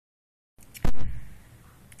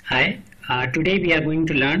Hi, today we are going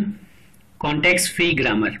to learn context-free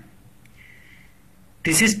grammar.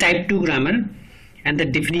 This is type 2 grammar, and the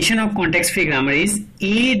definition of context-free grammar is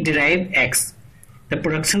A derive X. The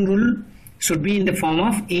production rule should be in the form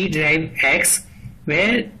of A derive X,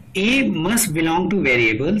 where A must belong to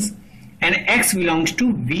variables and X belongs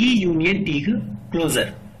to V union T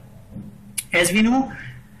closure. As we know,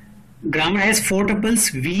 grammar has 4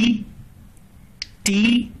 tuples V,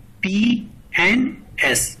 T, P and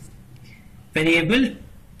S. Variable,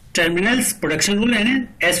 terminals, production rule and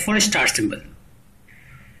an S for start symbol.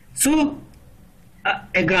 So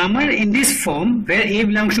a grammar in this form where A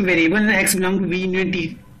belongs to variable and X belongs to V union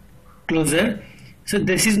T closure, so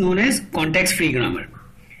this is known as context free grammar.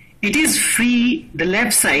 It is free, the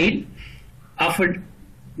left side of a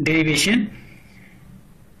derivation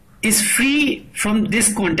is free from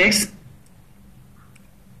this context.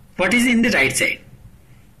 What is in the right side?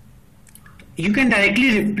 You can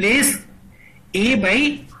directly replace A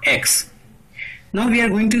by X. Now we are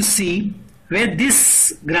going to see where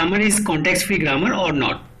this grammar is context free grammar or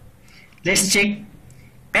not. Let's check.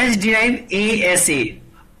 S derive ASA.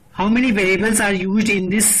 How many variables are used in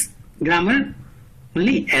this grammar?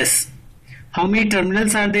 Only S. How many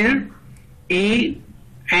terminals are there? A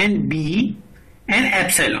and B and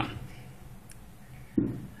epsilon.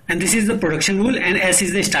 And this is the production rule and S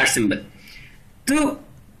is the start symbol. So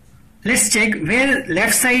let's check where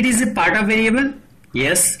left side is a part of variable.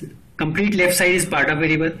 Yes, complete left side is part of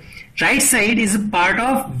variable. Right side is a part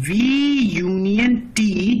of V union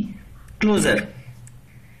T closure.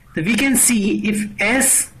 So we can see if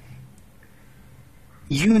S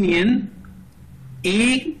union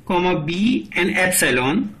A comma B and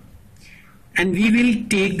epsilon, and we will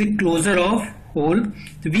take the closure of whole,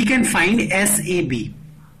 so we can find SAB.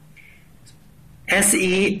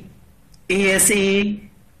 SA, ASA,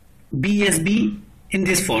 BSB in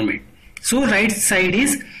this format. So right side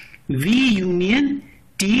is V union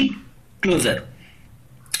T closure.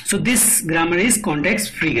 So this grammar is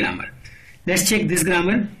context free grammar. Let's check this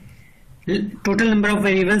grammar. Total number of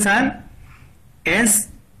variables are S,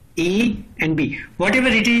 A and B. Whatever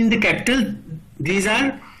written in the capital, these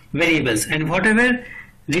are variables, and whatever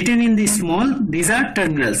written in the small, these are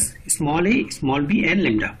terminals, small a, small b and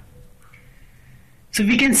lambda. So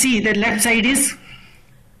we can see that left side is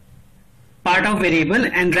part of variable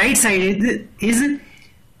and right side is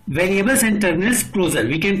variables and terminals closure.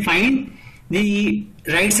 We can find the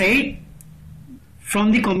right side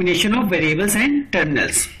from the combination of variables and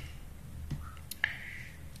terminals.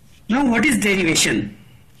 Now what is derivation?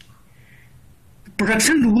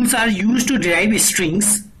 Production rules are used to derive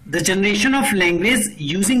strings. The generation of language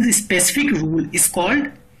using the specific rule is called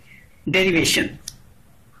derivation.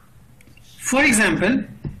 For example,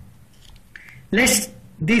 let's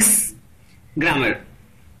this grammar.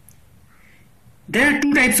 There are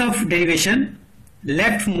two types of derivation,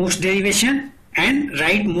 leftmost derivation and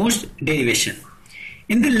rightmost derivation.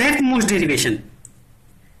 In the leftmost derivation,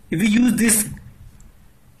 if we use this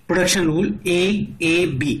production rule A,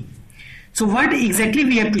 B, so what exactly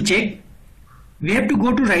we have to check? We have to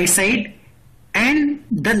go to right side and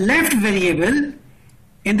the left variable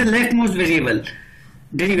in the leftmost variable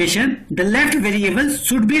derivation, the left variable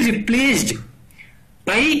should be replaced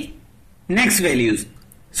by next values.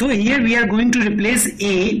 So here we are going to replace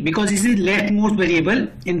A because this is leftmost variable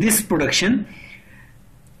in this production.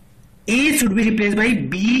 A should be replaced by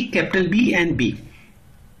B, capital B and B.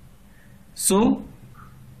 So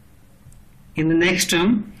in the next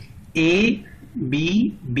term A,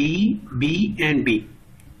 B, B, B and B.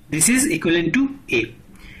 This is equivalent to A.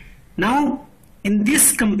 Now in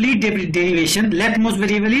this complete derivation, leftmost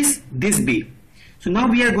variable is this B. So now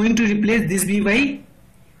we are going to replace this B by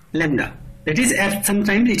lambda. That is F,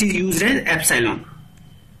 sometimes it is used as epsilon.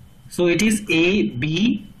 So it is A,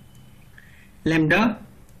 B, lambda.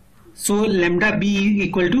 So lambda B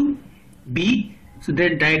equal to B. So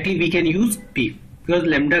that directly we can use B because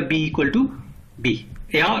lambda B equal to B.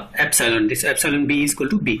 Or epsilon, this epsilon B is equal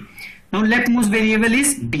to B. Now leftmost variable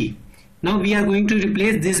is B. Now we are going to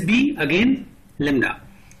replace this B again lambda.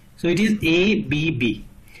 So it is A, B, B.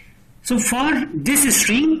 So for this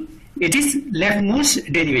string, it is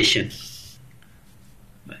leftmost derivation.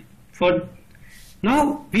 For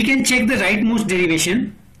now we can check the rightmost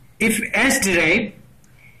derivation. If S derive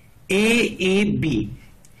A, B.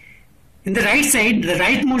 In the right side, the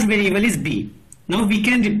rightmost variable is B. Now we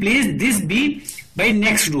can replace this B by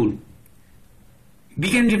next rule. We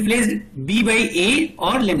can replace B by A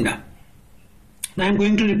or lambda. Now I am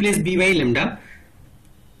going to replace B by lambda.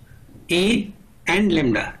 A and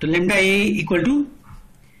lambda. So lambda A equal to,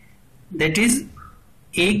 that is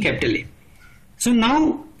A capital A. So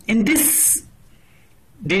now in this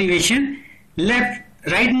derivation,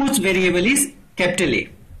 rightmost variable is capital A.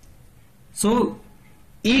 So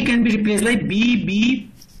A can be replaced by B,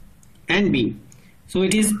 B and B. So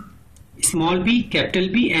it is small b, capital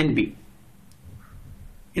B and B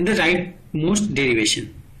in the rightmost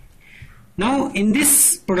derivation. Now in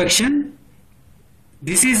this production,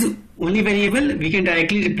 this is only variable, we can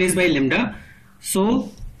directly replace by lambda. So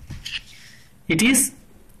it is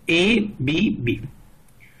A, B, B.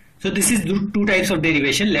 So this is two types of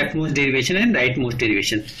derivation, leftmost derivation and rightmost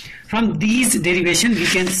derivation. From these derivation we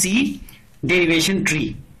can see derivation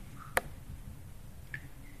tree.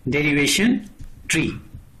 Derivation tree.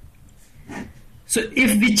 So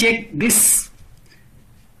if we check this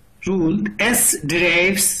rule, S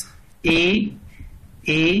derives A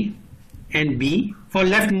and B for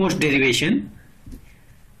leftmost derivation.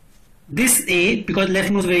 This A, because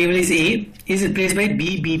leftmost variable is A, is replaced by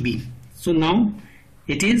B, B, B. So now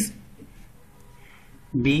it is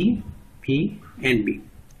B, B and B.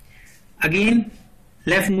 Again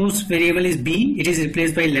leftmost variable is B, it is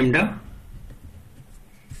replaced by lambda.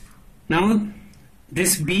 Now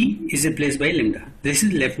this B is replaced by lambda. This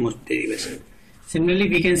is leftmost derivation. Similarly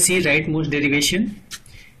we can see rightmost derivation.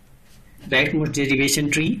 Rightmost derivation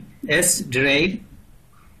tree. S derive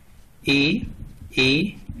A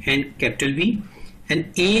and capital B,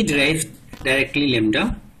 and A derives directly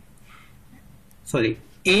lambda. Sorry,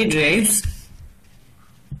 A derives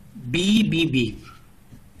B, B, B.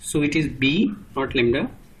 So it is B, not lambda,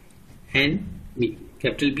 and B,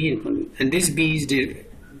 capital B and small b. And this B is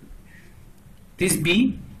this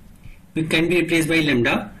B can be replaced by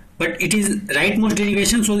lambda, but it is rightmost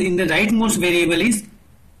derivation. So in the rightmost variable is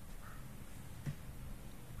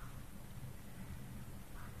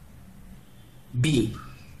B.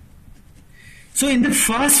 So in the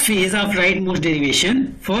first phase of rightmost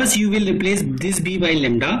derivation, first you will replace this B by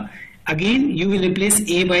lambda, again you will replace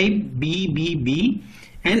A by B, B, B,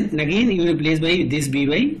 and again you will replace by this B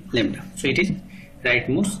by lambda. So it is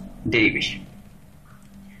rightmost derivation.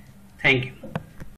 Thank you.